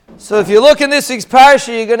So if you look in this week's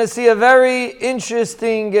parsha, you're going to see a very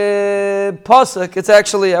interesting pasuk. It's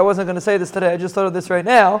actually, I wasn't going to say this today, I just thought of this right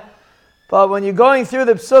now. But when you're going through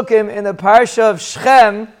the psukim in the parsha of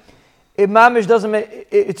Shechem, it's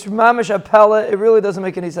mamish apella, it really doesn't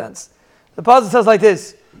make any sense. The pasuk says like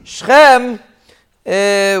this: Shechem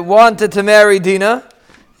wanted to marry Dinah,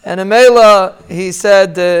 and Amela, he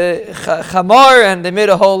said Chamar, and they made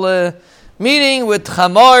a whole meeting with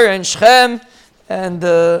Chamar and Shechem and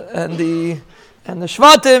the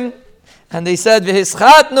Shvatim, and they said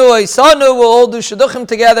V'hischatnu Isanu, we'll all do shidduchim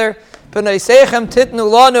together. B'nai Seichem titnu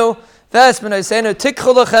lanu, Ves b'nai Seinu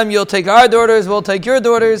tikchu lachem, you'll take our daughters, we'll take your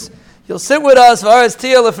daughters. You'll sit with us. V'aretz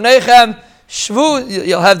tiyah lefneichem, shvu,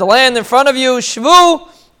 you'll have the land in front of you. Shvu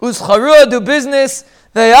u'scharua, do business.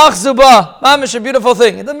 Ve'yachzu ba, mamish, a beautiful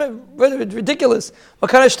thing. It's ridiculous.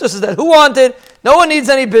 What kind of shtus is that? Who wanted? No one needs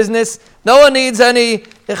any business. No one needs any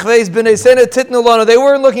ichveis b'nei seinu titnu lanu. They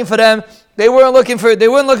weren't looking for them. They weren't looking for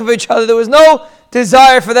each other. There was no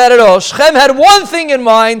desire for that at all. Shechem had one thing in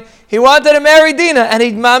mind. He wanted to marry Dinah, and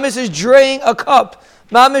mamish is draining a cup.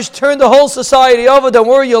 Mamish turned the whole society over. Don't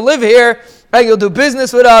worry, you'll live here, and you'll do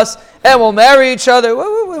business with us, and we'll marry each other.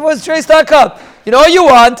 What's Trace that cup? You know what you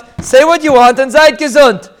want, say what you want, and seid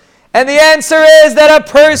gesund. And the answer is that a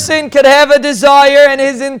person could have a desire in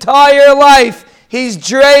his entire life. He's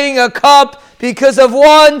draining a cup because of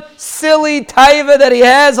one silly taiva that he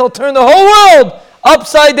has. He'll turn the whole world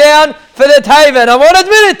upside down for the taiva. And I won't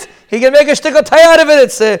admit it. He can make a shtickle tay out of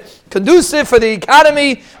it. It's conducive for the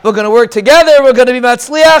economy. We're going to work together. We're going to be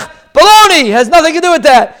matzliach. Baloney has nothing to do with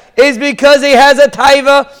that. It's because he has a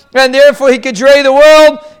taiva, and therefore he could dray the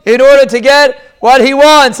world in order to get what he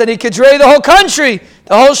wants. And he could dray the whole country,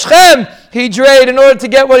 the whole Shechem, he drayed in order to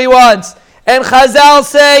get what he wants. And Chazal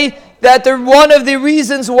say that one of the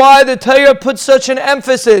reasons why the Torah puts such an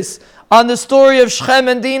emphasis on the story of Shechem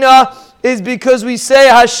and Dinah is because we say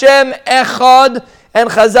Hashem Echad. And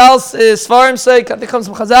Chazal's Svarim say, it comes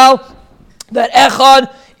from Chazal, that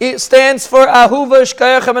Echad, it stands for Ahuva,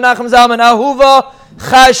 Shkayachem, Menachem Zalman, Ahuva,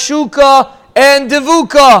 Chashuka, and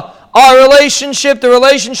Devuka. Our relationship, the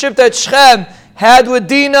relationship that Shechem had with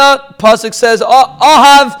Dinah, Pasuk says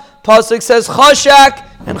Ahav, Pasuk says Chashak,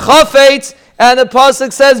 and Chafetz, and the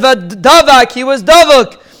Pasuk says Davak, he was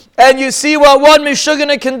Davuk. And you see what one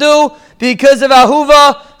Mishugana can do because of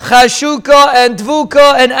Ahuva, Chashuka, and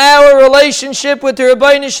Dvuka, and our relationship with the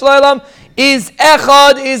Rabbeinu Shlalem is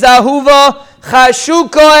Echad, is Ahuva,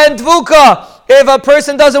 Chashuka, and Dvuka. If a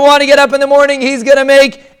person doesn't want to get up in the morning, he's going to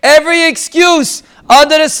make every excuse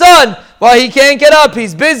under the sun why he can't get up.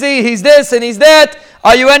 He's busy, he's this, and he's that.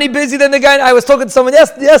 Are you any busier than the guy? I was talking to someone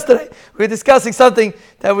yesterday. We were discussing something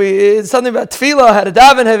about tefillah, how to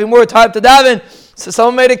daven, having more time to daven. So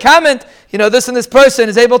someone made a comment, this and this person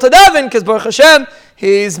is able to daven because Baruch Hashem,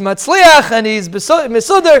 he's matzliach and he's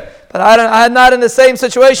misuder, but I'm not in the same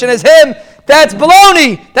situation as him. That's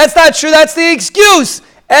baloney. That's not true. That's the excuse.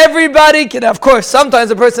 Everybody can, of course,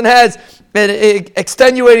 sometimes a person has an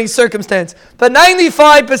extenuating circumstance, but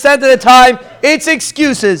 95% of the time, it's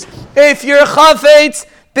excuses. If you're chafetz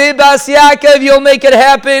b'bas Yaakov, you'll make it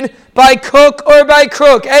happen by cook or by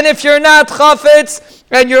crook. And if you're not chafetz,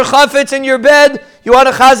 and you're chafetz in your bed, you want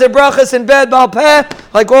to chazer brachas in bed, bal peh,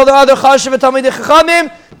 like all the other chashav v'talmidei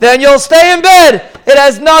chachamim, then you'll stay in bed. It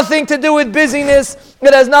has nothing to do with busyness.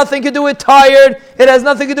 It has nothing to do with tired. It has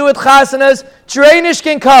nothing to do with chasanas.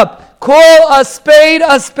 Drainishkin cup. Call a spade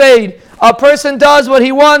a spade. A person does what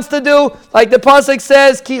he wants to do, like the pasuk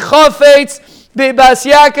says, Ki chafetz b'bas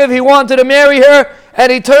Yaakov, he wanted to marry her,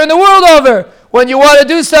 and he turned the world over. When you want to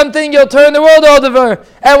do something, you'll turn the world over.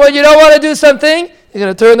 And when you don't want to do something, you're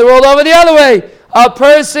going to turn the world over the other way. A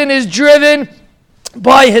person is driven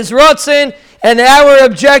by his ratzin, and our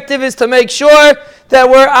objective is to make sure that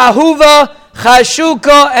we're ahuva,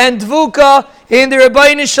 chashuka, and dvuka in the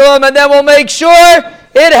Rabbeinu Shalom, and then we'll make sure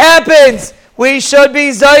it happens. We should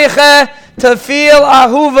be zayche to feel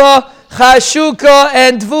ahuva, chashuka,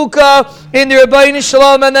 and dvuka in the Rabbeinu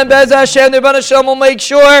Shalom, and then Bez Hashem, the Rabbeinu Shalom will make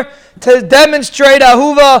sure to demonstrate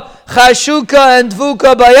ahuva, chashuka, and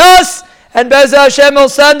dvuka by us, and Bez Hashem will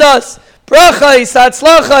send us brachais,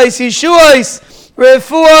 hatzlachais, yeshuais,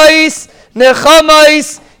 refuais,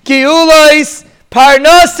 nechamais, kiulais,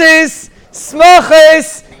 parnasis,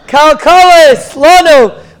 smachis, kalkalis,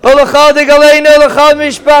 lanu, ulachal digaleinu, ulachal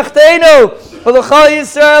mishpachtenu, ulachal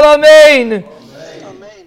Yisrael, amen.